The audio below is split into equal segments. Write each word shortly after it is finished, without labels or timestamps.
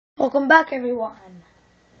Welcome back, everyone.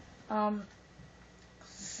 On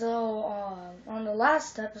the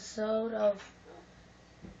last episode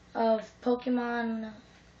of Pokemon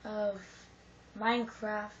of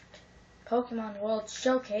Minecraft Pokemon World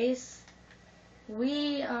Showcase,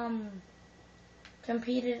 we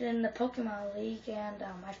competed in the Pokemon League, and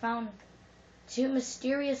I found two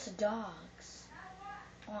mysterious dogs.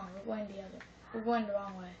 Oh, we're going the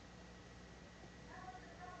wrong way.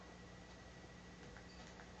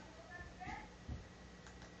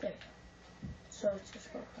 There we go. So let's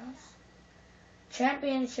just go across.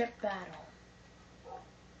 Championship battle.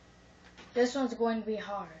 This one's going to be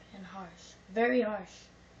hard and harsh. Very harsh.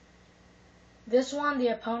 This one, the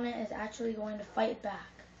opponent is actually going to fight back.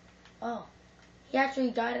 Oh, he actually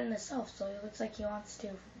died in himself, so it looks like he wants to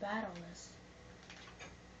battle this.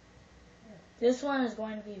 This one is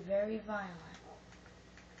going to be very violent.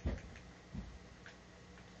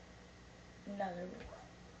 Another rule.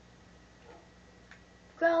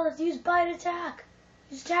 Growlithe, use bite attack!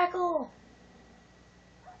 Use tackle!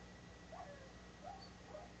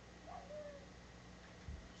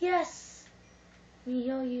 Yes! Let me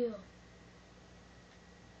heal you.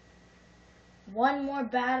 One more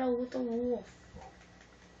battle with the wolf.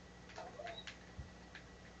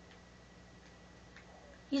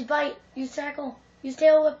 Use bite, use tackle, use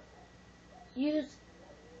tail whip, use...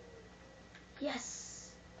 Yes!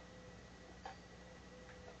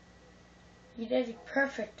 You did it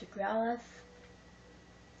perfect, Growlithe.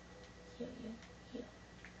 Heal.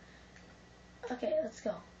 Okay, let's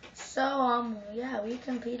go. So, yeah, we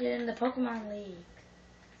competed in the Pokemon League.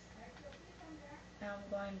 Now I'm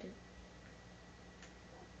going to...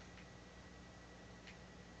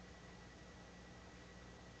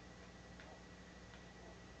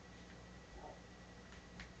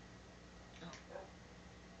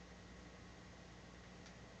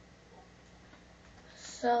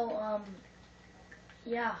 So,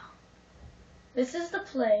 yeah. This is the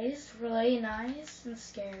place, really nice and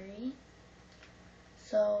scary.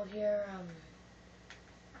 So here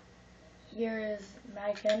is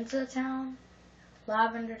Magenta Town,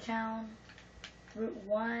 Lavender Town, Route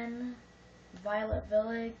 1, Violet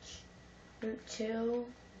Village, Route 2,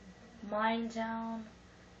 Mine Town,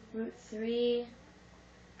 Route 3,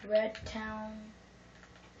 Red Town,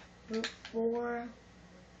 Route 4,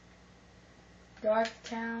 Dark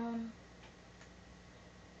Town,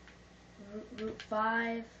 Route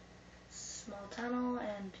 5, Small Tunnel,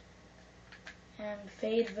 and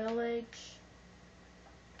Fade Village,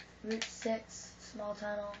 Route 6, Small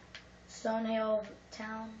Tunnel, Stonehill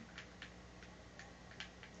Town,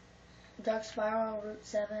 Dark Spiral, Route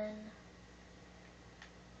 7,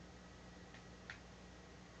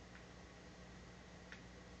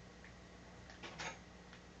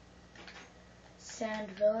 Sand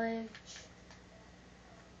Village,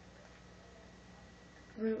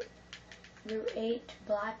 Route 8,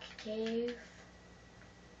 Black Cave,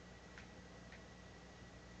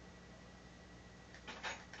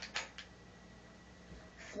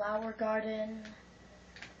 Flower Garden,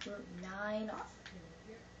 Route 9,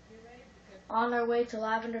 on our way to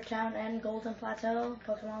Lavender Town and Golden Plateau,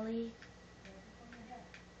 Pokemon League.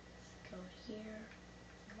 Go here,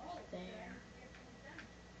 there,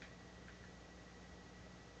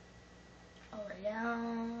 all the way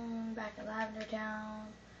down, back to Lavender Town,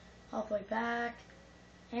 all the way back,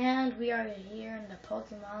 and we are here in the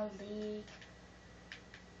Pokemon League.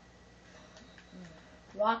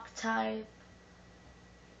 Rock type,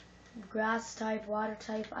 grass type, water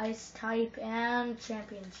type, ice type, and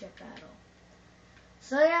championship battle.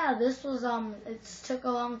 So yeah, this was it took a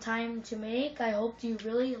long time to make. I hope you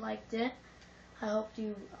really liked it. I hope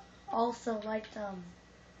you also liked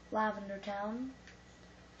Lavender Town.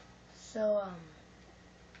 So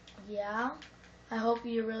yeah, I hope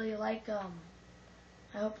you really like the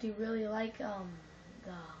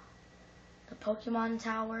Pokemon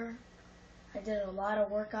Tower. I did a lot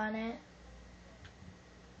of work on it,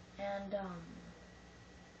 and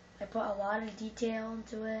I put a lot of detail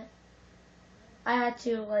into it. I had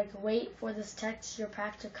to wait for this texture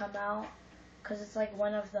pack to come out, because it's like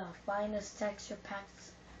one of the finest texture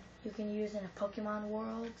packs you can use in a Pokemon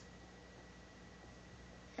world.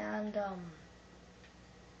 And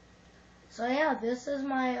so yeah, this is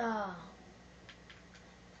my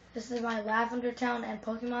Lavender Town and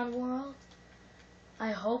Pokemon world.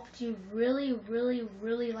 I hope you really, really,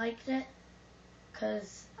 really liked it,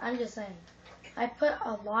 because I'm just saying, I put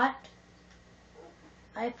a lot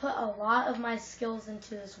of my skills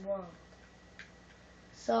into this world.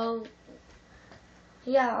 So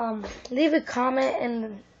yeah, leave a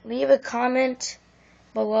comment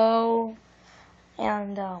below,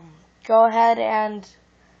 and go ahead and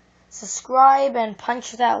subscribe and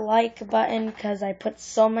punch that like button because I put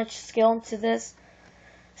so much skill into this.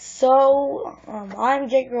 So, I'm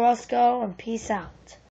Jake Roscoe, and peace out.